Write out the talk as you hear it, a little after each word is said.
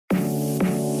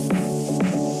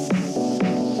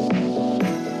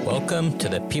Welcome to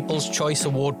the People's Choice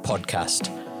Award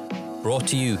podcast, brought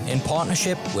to you in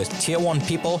partnership with Tier 1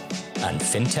 People and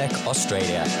FinTech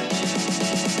Australia.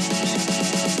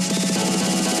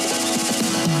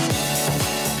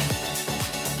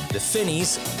 The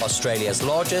Finnies, Australia's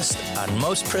largest and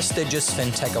most prestigious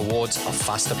FinTech awards, are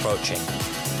fast approaching,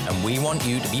 and we want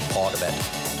you to be part of it.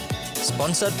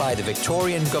 Sponsored by the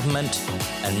Victorian Government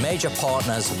and major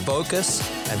partners Vocus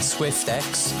and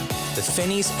SwiftX, the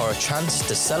Finnies are a chance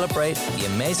to celebrate the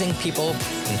amazing people,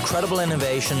 incredible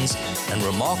innovations, and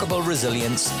remarkable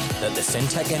resilience that the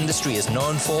FinTech industry is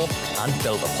known for and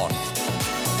built upon.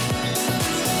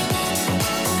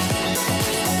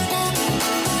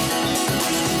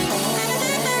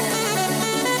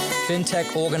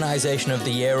 FinTech Organisation of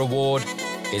the Year Award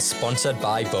is sponsored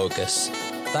by Vocus.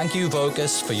 Thank you,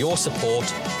 Vocus, for your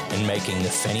support in making the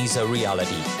Finnies a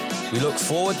reality. We look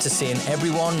forward to seeing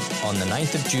everyone on the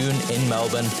 9th of June in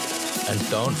Melbourne, and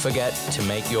don't forget to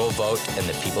make your vote in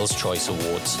the People's Choice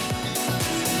Awards.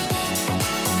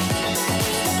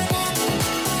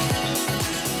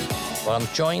 Well, I'm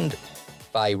joined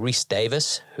by Rhys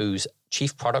Davis, who's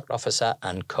Chief Product Officer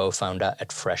and co-founder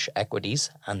at Fresh Equities,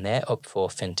 and they're up for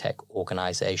FinTech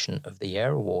Organisation of the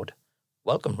Year Award.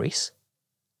 Welcome, Rhys.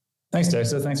 Thanks,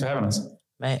 Joseph. Thanks for having us.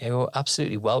 Mate, you're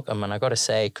absolutely welcome. And I got to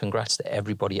say, congrats to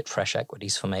everybody at Fresh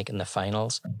Equities for making the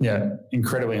finals. Yeah,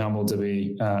 incredibly humbled to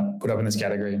be put up in this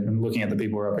category. And looking at the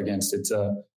people we're up against, it's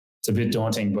a bit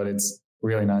daunting, but it's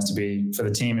really nice to be, for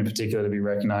the team in particular, to be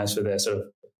recognized for their sort of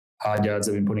hard yards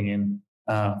they've been putting in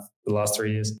the last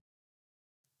 3 years.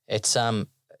 It's, I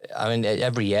mean,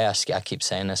 every year I keep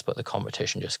saying this, but the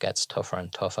competition just gets tougher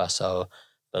and tougher. So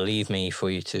believe me, for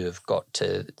you to have got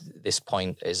to this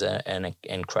point is an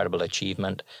incredible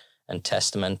achievement and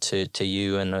testament to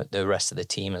you and the rest of the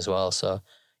team as well. So,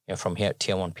 you know, from here at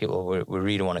Tier 1 People, we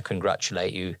really want to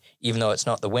congratulate you, even though it's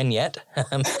not the win yet.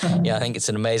 Yeah, I think it's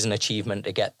an amazing achievement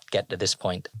to get to this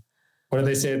point. What do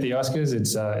they say at the Oscars?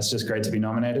 It's just great to be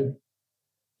nominated.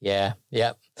 Yeah.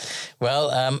 Well,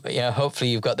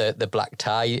 hopefully you've got the black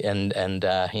tie and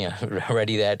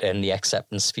ready there and the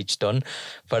acceptance speech done.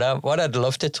 But what I'd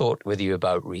love to talk with you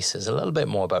about, Rhys, is a little bit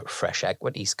more about Fresh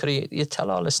Equities. Could you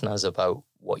tell our listeners about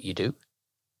what you do?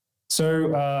 So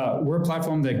we're a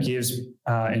platform that gives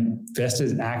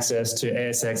investors access to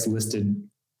ASX-listed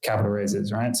capital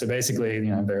raises, right? So basically,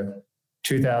 there are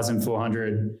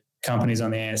 2,400 companies on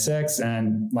the ASX,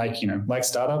 and like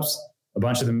startups, a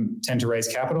bunch of them tend to raise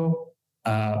capital.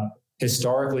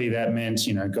 Historically, that meant,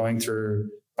 going through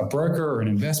a broker or an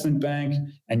investment bank,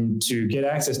 and to get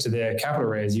access to their capital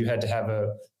raise, you had to have an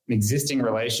existing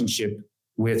relationship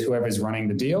with whoever's running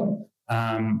the deal,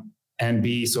 and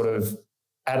be sort of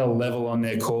at a level on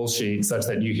their call sheet such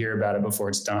that you hear about it before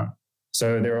it's done.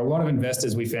 So there are a lot of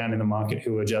investors we found in the market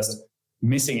who are just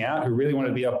missing out, who really wanted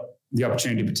to be the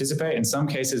opportunity to participate. In some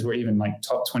cases, we're even like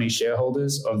top 20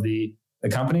 shareholders of the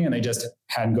company, and they just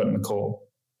hadn't gotten the call.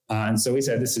 And so we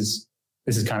said, this is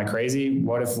kind of crazy.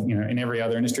 What if, in every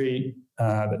other industry,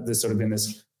 there's sort of been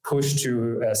this push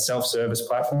to a self-service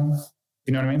platform?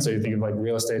 You know what I mean? So you think of like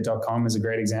realestate.com as a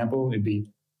great example.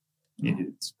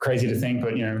 It's crazy to think,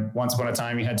 but, once upon a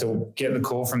time you had to get the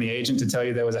call from the agent to tell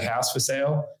you there was a house for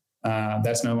sale.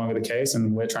 That's no longer the case.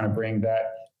 And we're trying to bring that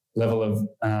level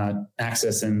of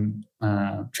access and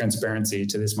transparency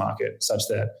to this market such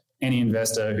that any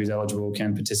investor who's eligible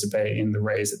can participate in the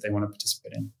raise that they want to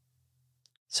participate in.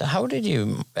 So how did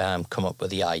you come up with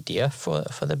the idea for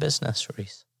the business,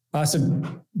 Rhys? So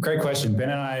great question. Ben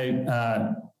and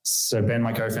I, Ben,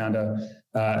 my co-founder,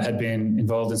 had been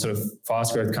involved in sort of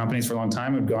fast growth companies for a long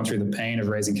time. We'd gone through the pain of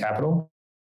raising capital.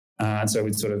 And so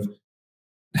we'd sort of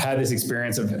had this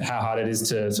experience of how hard it is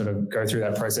to sort of go through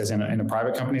that process in a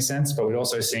private company sense. But we'd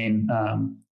also seen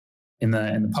in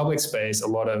the public space a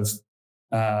lot of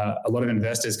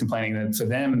investors complaining that for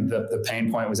them, the pain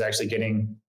point was actually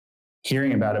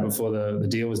hearing about it before the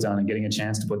deal was done and getting a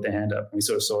chance to put their hand up. And we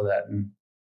sort of saw that in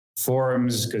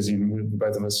forums because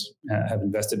both of us have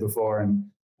invested before and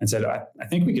said, I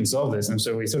think we can solve this. And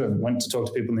so we sort of went to talk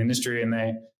to people in the industry, and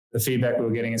the feedback we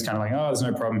were getting is kind of like, oh, there's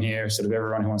no problem here. Sort of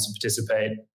everyone who wants to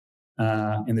participate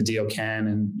in the deal can,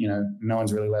 and no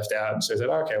one's really left out. And so I said,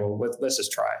 okay, well, let's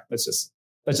just try. Let's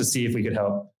just see if we could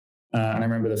help. And I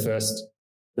remember the first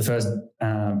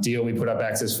deal we put up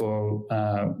access for,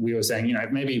 we were saying,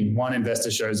 if maybe one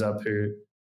investor shows up who,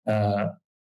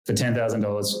 for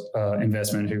 $10,000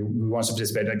 investment, who wants to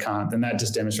participate that can't, then that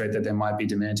just demonstrates that there might be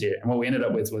demand here. And what we ended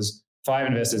up with was 5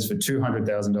 investors for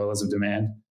 $200,000 of demand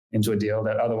into a deal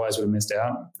that otherwise would have missed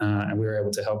out. And we were able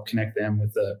to help connect them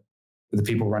with the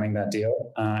people running that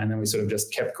deal. And then we sort of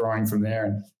just kept growing from there.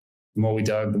 And the more we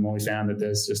dug, the more we found that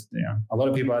there's just a lot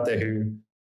of people out there who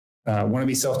want to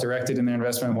be self-directed in their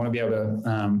investment, want to be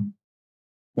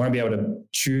able to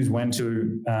choose when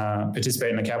to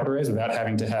participate in a capital raise without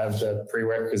having to have the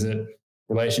prerequisite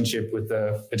relationship with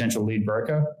the potential lead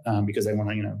broker, because they want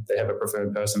to, they have a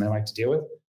preferred person they like to deal with.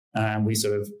 And we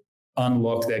sort of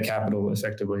unlock their capital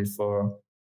effectively for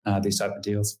these type of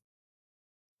deals.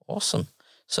 Awesome.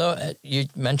 So you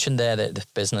mentioned there that the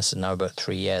business is now about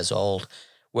 3 years old.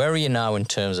 Where are you now in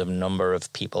terms of number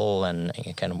of people and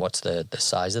kind of what's the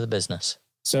size of the business?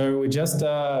 So we just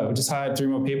hired 3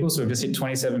 more people. So we've just hit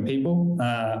 27 people.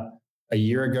 A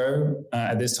year ago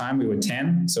at this time, we were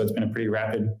 10. So it's been a pretty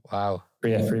rapid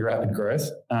growth.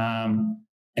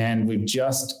 And we've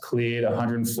just cleared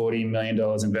 $140 million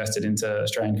invested into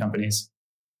Australian companies.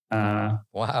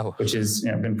 Wow. Which has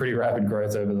been pretty rapid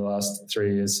growth over the last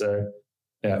 3 years. So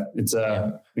it's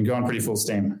been going pretty full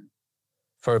steam.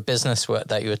 For a business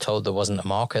that you were told there wasn't a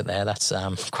market there, that's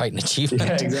quite an achievement.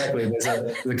 Yeah, exactly.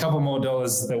 There's a couple more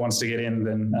dollars that wants to get in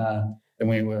than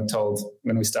we were told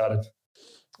when we started.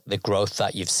 The growth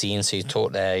that you've seen, so you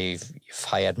talked there, you've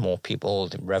hired more people,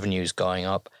 the revenue's going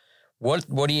up. What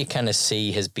do you kind of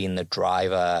see has been the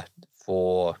driver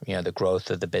for the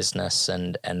growth of the business,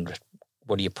 and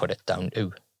what do you put it down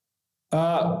to?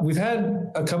 We've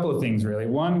had a couple of things, really.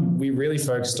 One, we really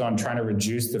focused on trying to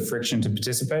reduce the friction to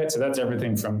participate. So that's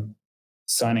everything from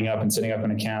signing up and setting up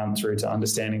an account through to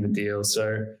understanding the deal.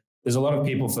 So there's a lot of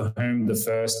people for whom the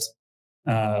first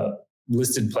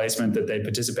listed placement that they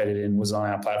participated in was on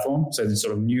our platform. So there's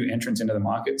sort of new entrants into the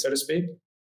market, so to speak.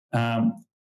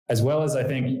 As well as I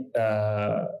think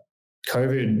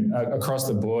COVID across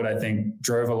the board, I think,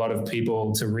 drove a lot of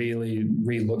people to really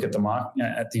relook at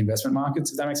the investment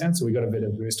markets, if that makes sense. So we got a bit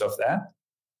of boost off that.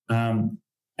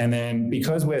 And then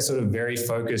because we're sort of very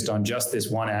focused on just this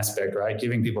one aspect, right,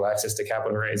 giving people access to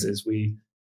capital raises, we're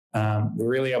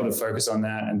really able to focus on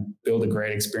that and build a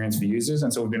great experience for users.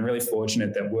 And so we've been really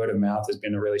fortunate that word of mouth has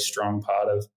been a really strong part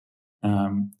of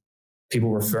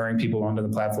people referring people onto the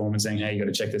platform and saying, hey, you got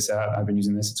to check this out. I've been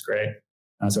using this. It's great.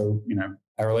 So,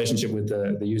 our relationship with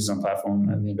the users on platform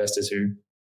and the investors who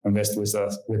invest with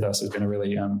us has been a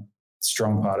really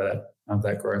strong part of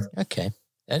that growth. Okay.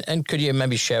 And could you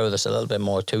maybe share with us a little bit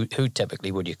more too, who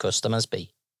typically would your customers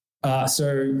be?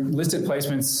 So listed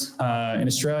placements in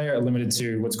Australia are limited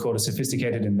to what's called a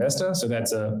sophisticated investor. So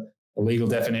that's a legal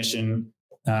definition.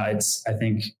 I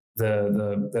think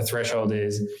the threshold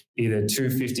is either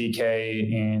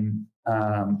 $250K in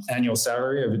annual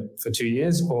salary for 2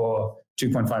 years or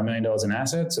 $2.5 million in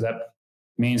assets. So that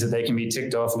means that they can be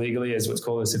ticked off legally as what's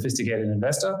called a sophisticated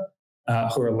investor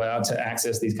who are allowed to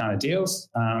access these kind of deals.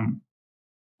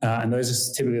 And those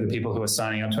are typically the people who are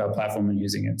signing up to our platform and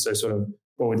using it. So sort of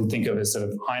what we think of as sort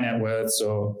of high net worths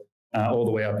or all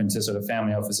the way up into sort of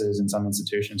family offices and some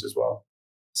institutions as well.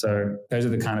 So those are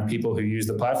the kind of people who use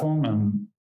the platform.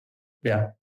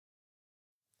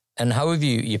 And how have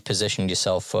you positioned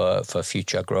yourself for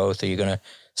future growth? Are you going to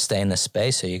stay in the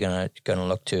space? Or are you going to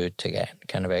look to get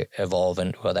kind of evolve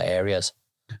into other areas?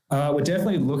 We're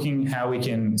definitely looking how we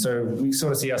can. So we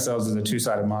sort of see ourselves as a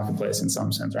two-sided marketplace in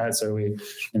some sense, right? So we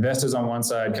investors on one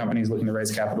side, companies looking to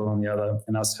raise capital on the other,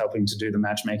 and us helping to do the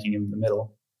matchmaking in the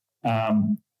middle.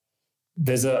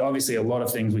 There's obviously a lot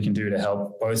of things we can do to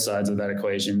help both sides of that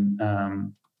equation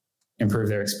improve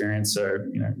their experience. So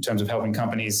in terms of helping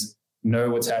companies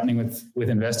know what's happening with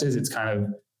investors, it's kind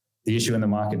of the issue in the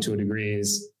market to a degree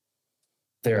is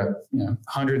there are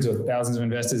hundreds or thousands of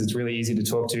investors. It's really easy to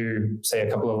talk to, say, a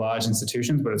couple of large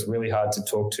institutions, but it's really hard to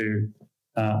talk to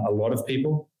a lot of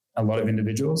people, a lot of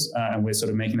individuals, and we're sort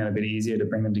of making that a bit easier to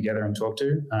bring them together and talk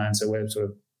to. And so we're sort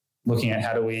of looking at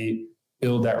how do we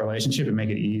build that relationship and make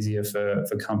it easier for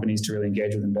companies to really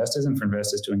engage with investors and for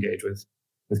investors to engage with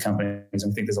companies.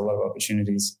 And we think there's a lot of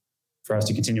opportunities for us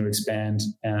to continue to expand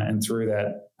and through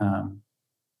that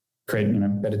create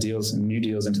better deals and new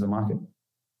deals into the market.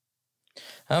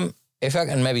 If I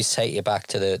can maybe take you back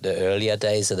to the earlier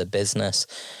days of the business,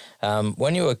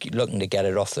 when you were looking to get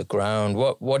it off the ground,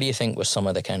 what do you think were some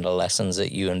of the kind of lessons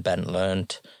that you and Ben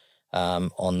learned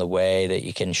on the way that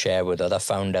you can share with other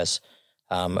founders?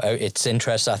 It's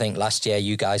interesting. I think last year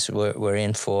you guys were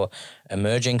in for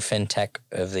Emerging FinTech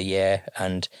of the Year,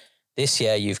 and this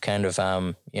year you've kind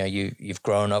of you've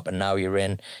grown up and now you're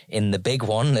in the big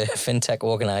one, the FinTech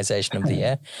Organization of the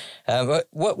Year.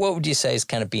 What would you say has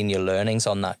kind of been your learnings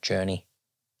on that journey?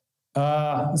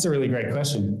 That's a really great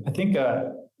question. I think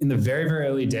in the very, very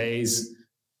early days,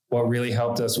 what really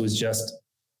helped us was just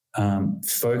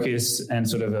focus and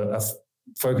sort of a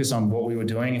focus on what we were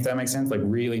doing, if that makes sense, like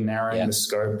really narrowing the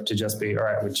scope to just be, all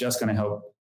right, we're just going to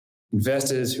help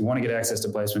investors who want to get access to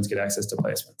placements get access to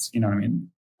placements. You know what I mean?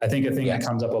 I think a thing that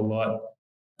comes up a lot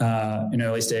in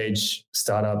early stage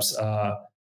startups,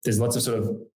 there's lots of sort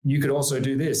of, you could also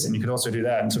do this and you could also do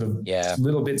that, and sort of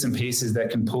little bits and pieces that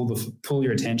can pull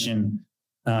your attention.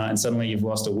 And suddenly you've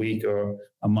lost a week or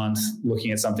a month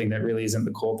looking at something that really isn't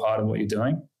the core part of what you're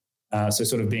doing. So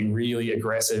sort of being really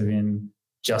aggressive in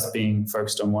just being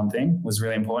focused on one thing was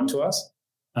really important to us.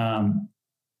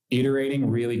 Iterating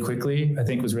really quickly, I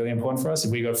think, was really important for us.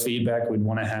 If we got feedback, we'd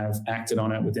want to have acted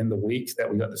on it within the week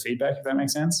that we got the feedback, if that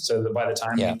makes sense. So that by the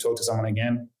time we talk to someone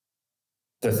again,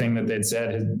 the thing that they'd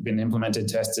said had been implemented,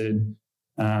 tested,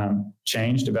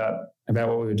 changed about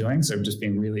what we were doing. So just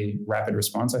being really rapid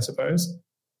response, I suppose.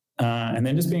 And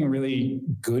then just being really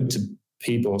good to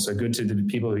people. So good to the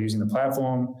people who are using the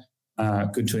platform,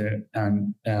 good to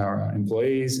our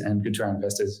employees, and good to our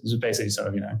investors. This is basically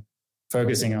sort of,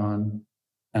 focusing on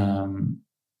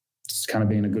just kind of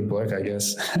being a good bloke, I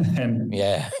guess. And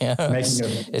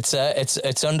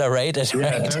it's underrated. Yeah,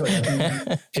 right? Totally. I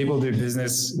think people do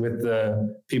business with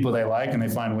the people they like, and they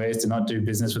find ways to not do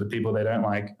business with the people they don't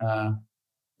like.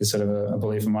 Is sort of a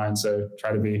belief of mine. So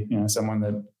try to be, someone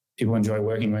that people enjoy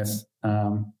working with,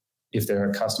 if they're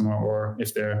a customer or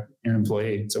if they're an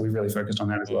employee. So we really focused on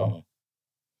that as well.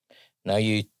 Now,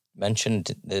 you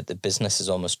mentioned that the business has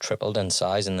almost tripled in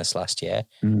size in this last year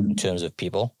in terms of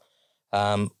people.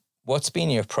 What's been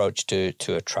your approach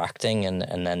to attracting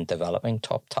and then developing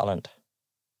top talent?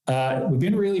 We've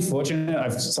been really fortunate.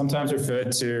 I've sometimes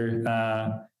referred to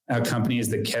our company as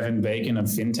the Kevin Bacon of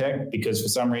fintech, because for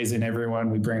some reason, everyone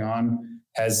we bring on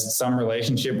has some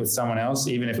relationship with someone else,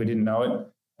 even if we didn't know it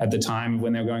at the time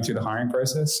when they were going through the hiring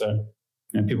process. So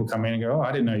people come in and go, "Oh,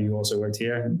 I didn't know you also worked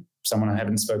here." And someone I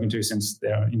haven't spoken to since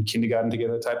they're in kindergarten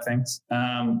together type things.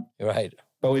 Right.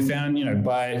 But we found,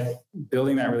 by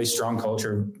building that really strong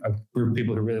culture of a group of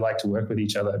people who really like to work with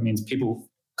each other, it means people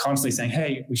constantly saying,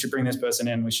 "Hey, we should bring this person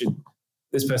in.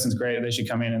 This person's great. They should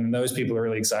come in." And those people are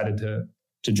really excited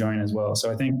to join as well.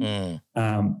 So I think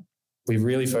we've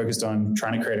really focused on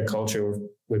trying to create a culture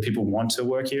where people want to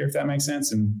work here, if that makes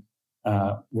sense, and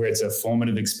where it's a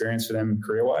formative experience for them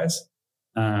career-wise.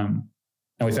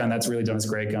 And we found that's really done us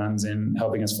great guns in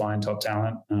helping us find top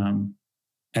talent.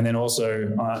 And then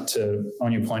also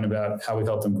on your point about how we've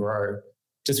helped them grow,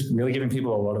 just really giving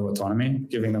people a lot of autonomy,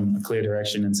 giving them a clear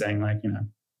direction and saying like,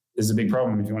 this is a big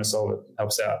problem. If you want to solve it,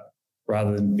 helps out,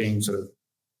 rather than being sort of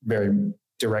very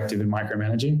directive and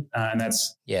micromanaging. And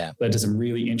that's led to some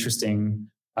really interesting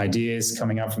ideas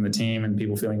coming up from the team, and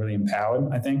people feeling really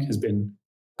empowered, I think, has been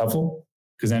helpful,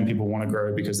 because then people want to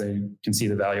grow because they can see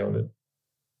the value of it.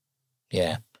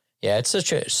 Yeah. It's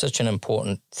such an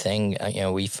important thing.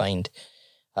 We find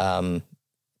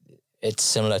it's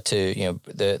similar to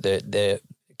the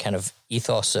kind of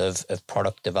ethos of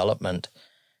product development.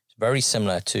 It's very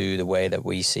similar to the way that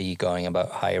we see going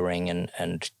about hiring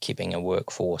and keeping a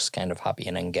workforce kind of happy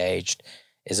and engaged.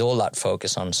 Is all that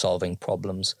focus on solving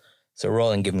problems. So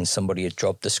rather than giving somebody a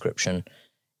job description,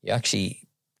 you actually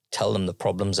tell them the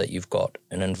problems that you've got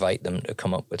and invite them to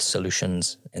come up with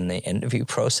solutions in the interview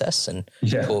process and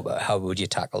talk about how would you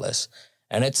tackle this.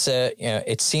 And it's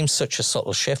it seems such a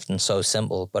subtle shift and so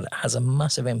simple, but it has a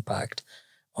massive impact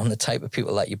on the type of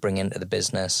people that you bring into the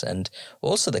business, and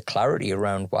also the clarity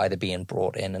around why they're being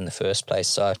brought in the first place.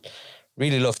 So I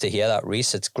really love to hear that,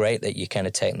 Reese. It's great that you're kind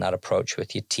of taking that approach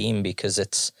with your team, because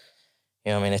it's,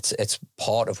 it's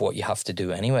part of what you have to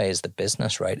do anyway as the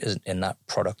business, right? In that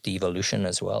product evolution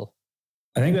as well.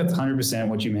 I think that's 100%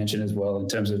 what you mentioned as well, in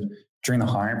terms of during the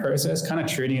hiring process, kind of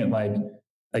treating it like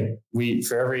we,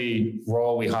 for every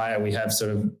role we hire, we have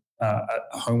sort of a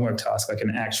homework task, like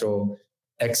an actual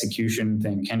execution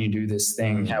thing. Can you do this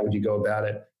thing? How would you go about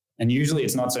it? And usually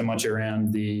it's not so much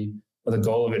around the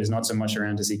goal of it is not so much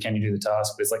around to see, can you do the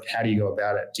task, but it's like, how do you go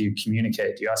about it? Do you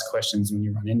communicate? Do you ask questions when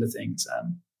you run into things?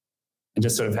 And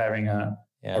just sort of having a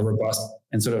robust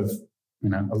and sort of,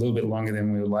 a little bit longer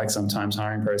than we would like sometimes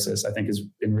hiring process, I think has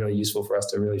been really useful for us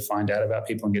to really find out about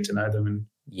people and get to know them. And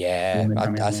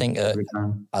I think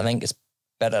it's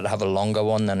better to have a longer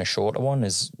one than a shorter one,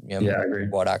 is I agree.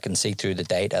 What I can see through the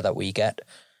data that we get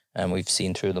and we've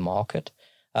seen through the market.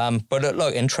 But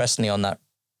look, interestingly, on that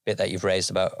bit that you've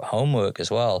raised about homework as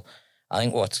well, I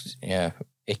think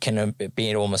it can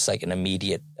be almost like an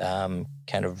immediate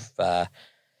kind of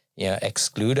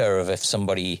excluder of if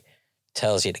somebody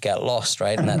tells you to get lost,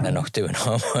 right? And that they're not doing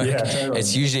homework. Yeah, totally.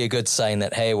 It's usually a good sign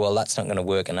that, hey, well, that's not going to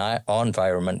work in our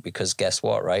environment, because guess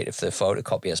what, right? If the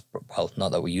photocopiers, well,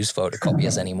 not that we use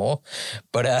photocopiers anymore,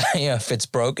 but if it's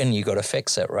broken, you got to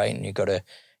fix it, right? And you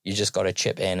just got to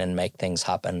chip in and make things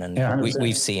happen. And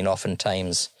we've seen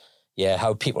oftentimes, yeah,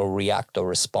 how people react or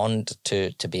respond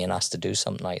to being asked to do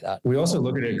something like that. We also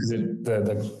look at it because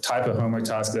the type of homework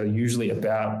tasks are usually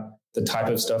about the type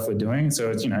of stuff we're doing. So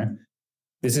it's,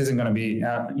 this isn't going to be,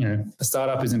 a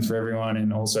startup isn't for everyone.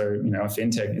 And also, a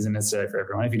fintech isn't necessarily for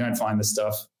everyone. If you don't find the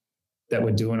stuff that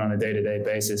we're doing on a day-to-day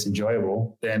basis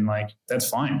enjoyable, then that's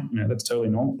fine. That's totally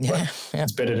normal. Yeah.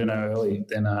 It's better to know early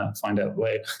than find out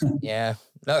late. Yeah.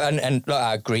 No, and look,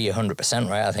 I agree 100%,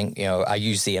 right? I think, I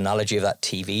use the analogy of that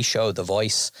TV show, The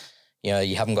Voice.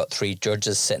 You haven't got 3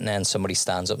 judges sitting there and somebody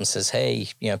stands up and says, hey,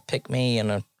 pick me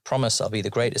and I promise I'll be the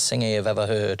greatest singer you've ever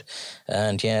heard.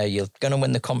 And you're going to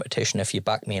win the competition if you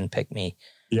back me and pick me.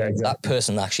 Yeah, exactly. That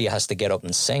person actually has to get up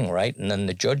and sing, right? And then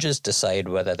the judges decide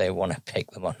whether they want to pick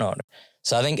them or not.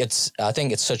 So I think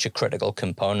it's such a critical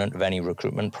component of any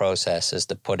recruitment process is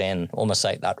to put in almost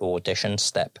like that audition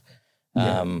step,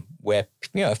 where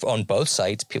on both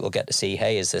sides people get to see,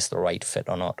 hey, is this the right fit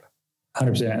or not?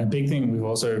 100%. And a big thing we've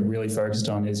also really focused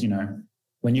on is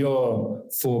when you're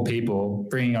 4 people,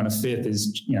 bringing on a 5th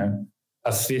is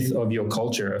a 5th of your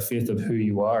culture, a 5th of who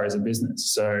you are as a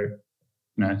business. So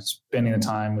spending the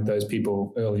time with those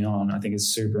people early on, I think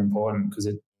is super important because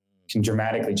it can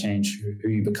dramatically change who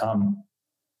you become.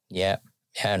 Yeah.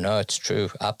 Yeah, no, it's true.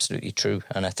 Absolutely true.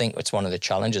 And I think it's one of the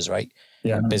challenges, right?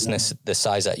 Yeah. Business, the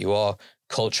size that you are,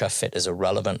 culture fit is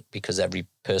irrelevant because every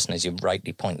person, as you've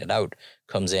rightly pointed out,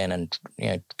 comes in and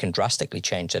can drastically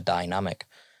change the dynamic.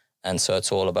 And so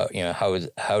it's all about,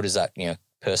 how does that,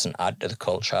 person add to the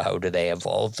culture? How do they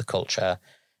evolve the culture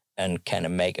and kind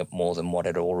of make it more than what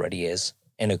it already is?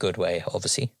 In a good way,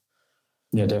 obviously.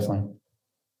 Yeah, definitely.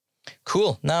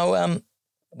 Cool. Now,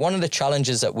 one of the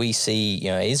challenges that we see,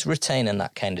 is retaining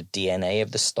that kind of DNA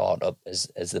of the startup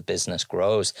as the business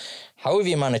grows. How have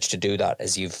you managed to do that?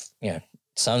 As you've,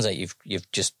 sounds like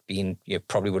you've just been, you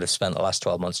probably would have spent the last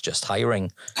 12 months just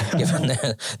hiring, given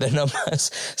the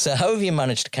numbers. So how have you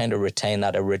managed to kind of retain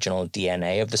that original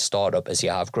DNA of the startup as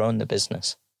you have grown the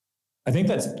business? I think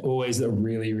that's always a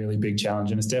really, really big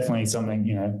challenge, and it's definitely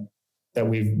something that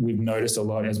we've noticed a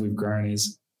lot as we've grown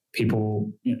is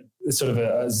people, it's sort of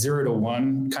a 0 to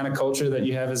 1 kind of culture that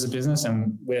you have as a business.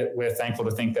 And we're thankful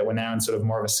to think that we're now in sort of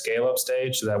more of a scale up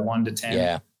stage, so that 1 to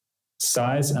 10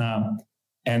 size.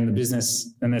 And the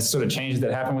business, and there's sort of changes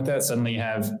that happen with that. Suddenly you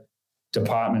have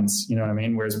departments, you know what I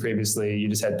mean? Whereas previously you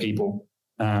just had people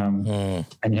and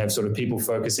you have sort of people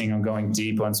focusing on going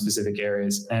deep on specific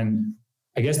areas. And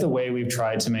I guess the way we've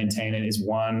tried to maintain it is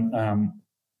one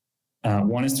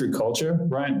is through culture,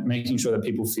 right? Making sure that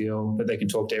people feel that they can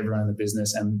talk to everyone in the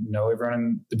business and know everyone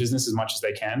in the business as much as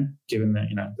they can, given that,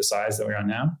 the size that we're on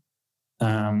now.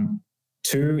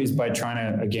 2 is by trying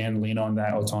to, again, lean on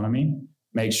that autonomy,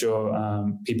 make sure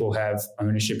people have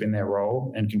ownership in their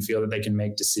role and can feel that they can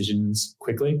make decisions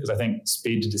quickly. Because I think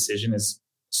speed to decision is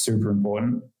super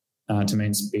important to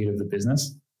maintain speed of the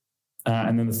business.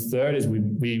 And then the 3rd is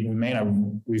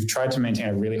we've tried to maintain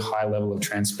a really high level of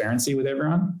transparency with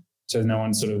everyone. So no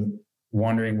one's sort of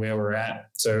wondering where we're at.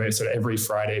 So it's sort of every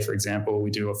Friday, for example,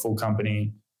 we do a full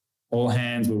company all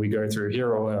hands where we go through, here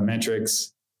are all our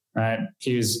metrics, right?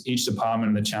 Here's each department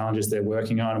and the challenges they're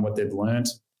working on and what they've learned.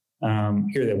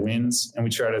 Here are their wins. And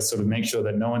we try to sort of make sure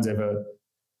that no one's ever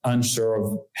unsure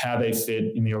of how they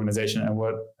fit in the organization and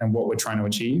what we're trying to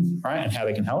achieve, right? And how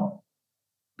they can help.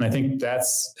 And I think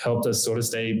that's helped us sort of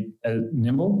stay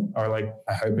nimble, or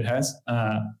I hope it has.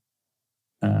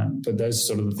 But those are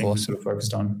sort of the things we sort of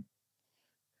focused on.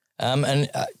 And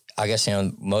I guess,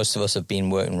 most of us have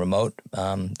been working remote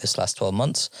this last 12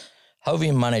 months. How have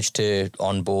you managed to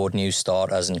onboard new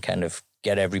starters and kind of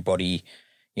get everybody,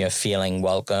 feeling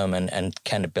welcome and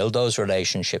kind of build those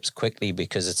relationships quickly?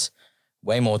 Because it's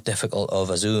way more difficult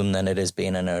over Zoom than it is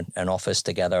being in an office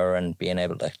together and being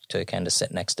able to kind of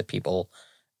sit next to people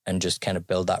and just kind of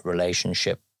build that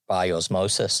relationship by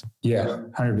osmosis. Yeah,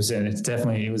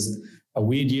 100%. It was a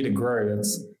weird year to grow.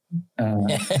 That's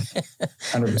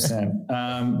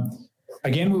 100%.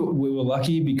 Again, we were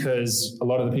lucky because a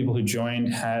lot of the people who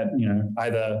joined had,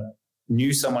 either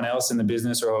knew someone else in the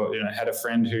business or, had a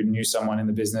friend who knew someone in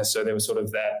the business. So there was sort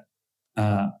of that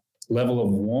level of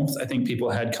warmth I think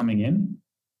people had coming in,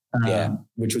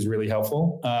 which was really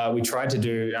helpful. We tried to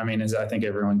do, as I think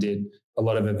everyone did, a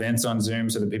lot of events on Zoom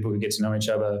so that people could get to know each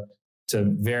other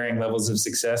to varying levels of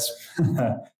success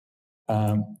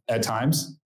at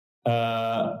times.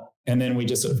 And then we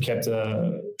just sort of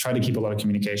tried to keep a lot of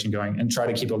communication going and try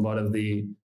to keep a lot of the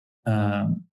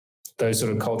those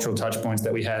sort of cultural touch points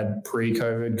that we had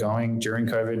pre-COVID going during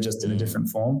COVID, just in a different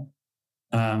form.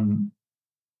 So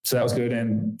that was good.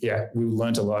 And we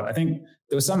learned a lot. I think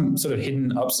there was some sort of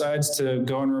hidden upsides to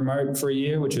going remote for a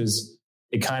year, which was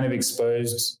it kind of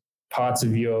exposed parts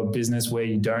of your business where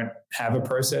you don't have a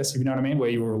process, if you know what I mean, where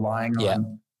you're relying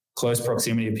on close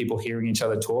proximity of people hearing each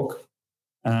other talk,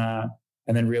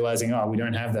 and then realizing, we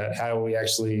don't have that. How do we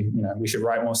actually, we should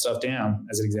write more stuff down,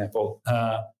 as an example,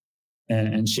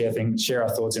 and share our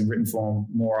thoughts in written form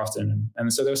more often.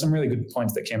 And so there were some really good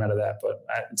points that came out of that. But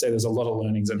I'd say there's a lot of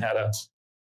learnings over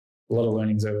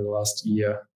the last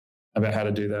year about how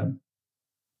to do that.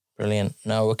 Brilliant.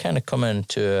 Now we're kind of coming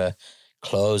to a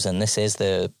close, and this is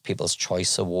the People's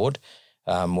Choice Award,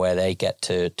 where they get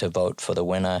to vote for the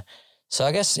winner. So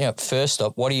I guess, first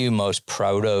up, what are you most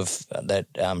proud of that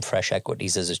Fresh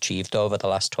Equities has achieved over the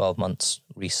last 12 months,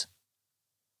 Rhys?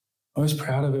 I was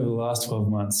proud of it over the last 12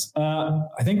 months.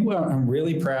 I think I'm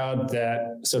really proud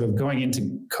that sort of going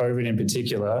into COVID in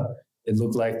particular, it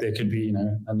looked like there could be,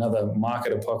 another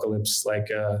market apocalypse like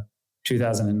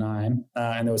 2009.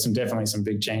 And there was definitely some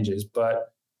big changes, but,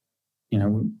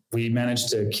 we managed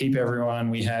to keep everyone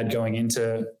we had going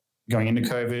into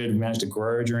COVID. We managed to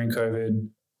grow during COVID.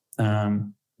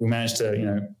 We managed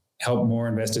to, help more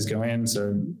investors go in.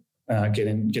 So get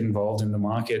involved in the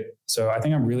market. So I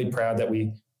think I'm really proud that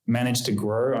we managed to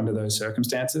grow under those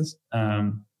circumstances,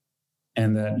 and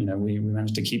that we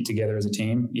managed to keep together as a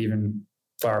team, even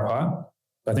far apart.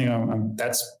 I think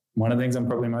that's one of the things I'm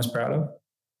probably most proud of.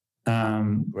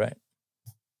 Right.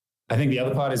 I think the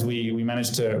other part is we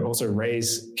managed to also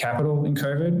raise capital in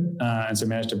COVID, and so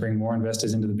managed to bring more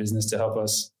investors into the business to help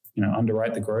us,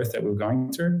 underwrite the growth that we were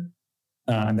going through,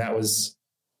 and that was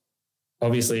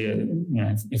obviously,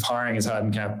 if hiring is hard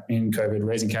in COVID,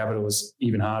 raising capital was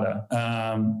even harder.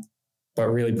 But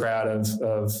really proud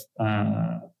of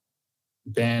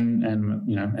Ben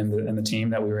and the team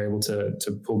that we were able to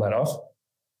pull that off,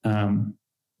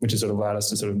 which has sort of allowed us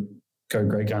to sort of go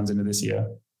great guns into this year.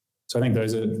 So I think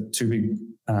those are two big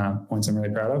points I'm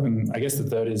really proud of. And I guess the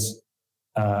third is,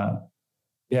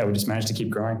 we just managed to keep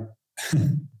growing.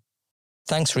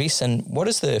 Thanks, Rhys. And what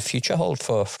does the future hold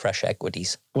for Fresh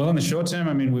Equities? Well, in the short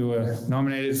term, we were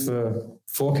nominated for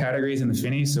 4 categories in the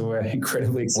Finnie, so we're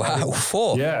incredibly excited. Wow,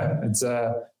 4? Yeah, it's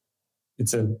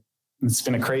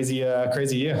been a crazy year.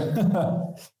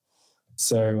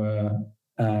 So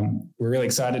we're really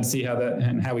excited to see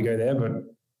how we go there. But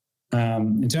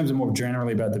in terms of more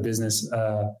generally about the business,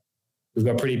 we've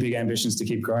got pretty big ambitions to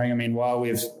keep growing. While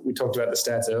we talked about the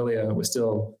stats earlier, we're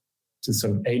still to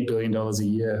sort of $8 billion a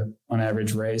year on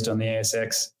average raised on the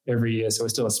ASX every year. So we're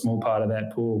still a small part of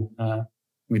that pool.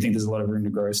 We think there's a lot of room to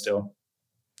grow still.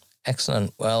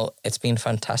 Excellent. Well, it's been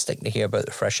fantastic to hear about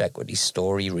the Fresh Equities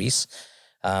story, Rhys.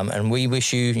 And we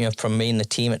wish you, from me and the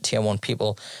team at Tier 1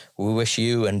 People, we wish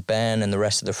you and Ben and the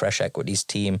rest of the Fresh Equities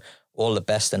team all the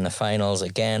best in the finals.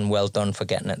 Again, well done for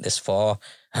getting it this far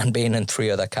and being in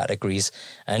 3 other categories.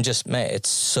 And just, mate, it's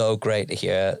so great to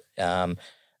hear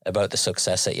about the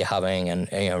success that you're having, and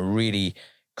really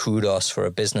kudos for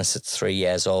a business that's 3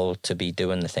 years old to be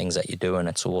doing the things that you're doing.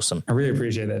 It's awesome. I really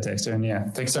appreciate that, Dexter.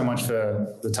 And thanks so much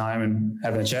for the time and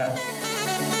having a chat.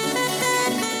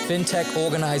 FinTech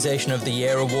Organization of the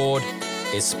Year Award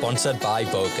is sponsored by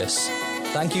Vocus.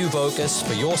 Thank you, Vocus,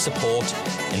 for your support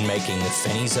in making the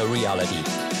Finnies a reality.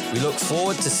 We look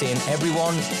forward to seeing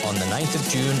everyone on the 9th of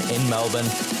June in Melbourne.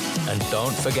 And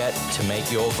don't forget to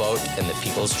make your vote in the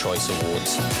People's Choice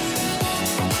Awards.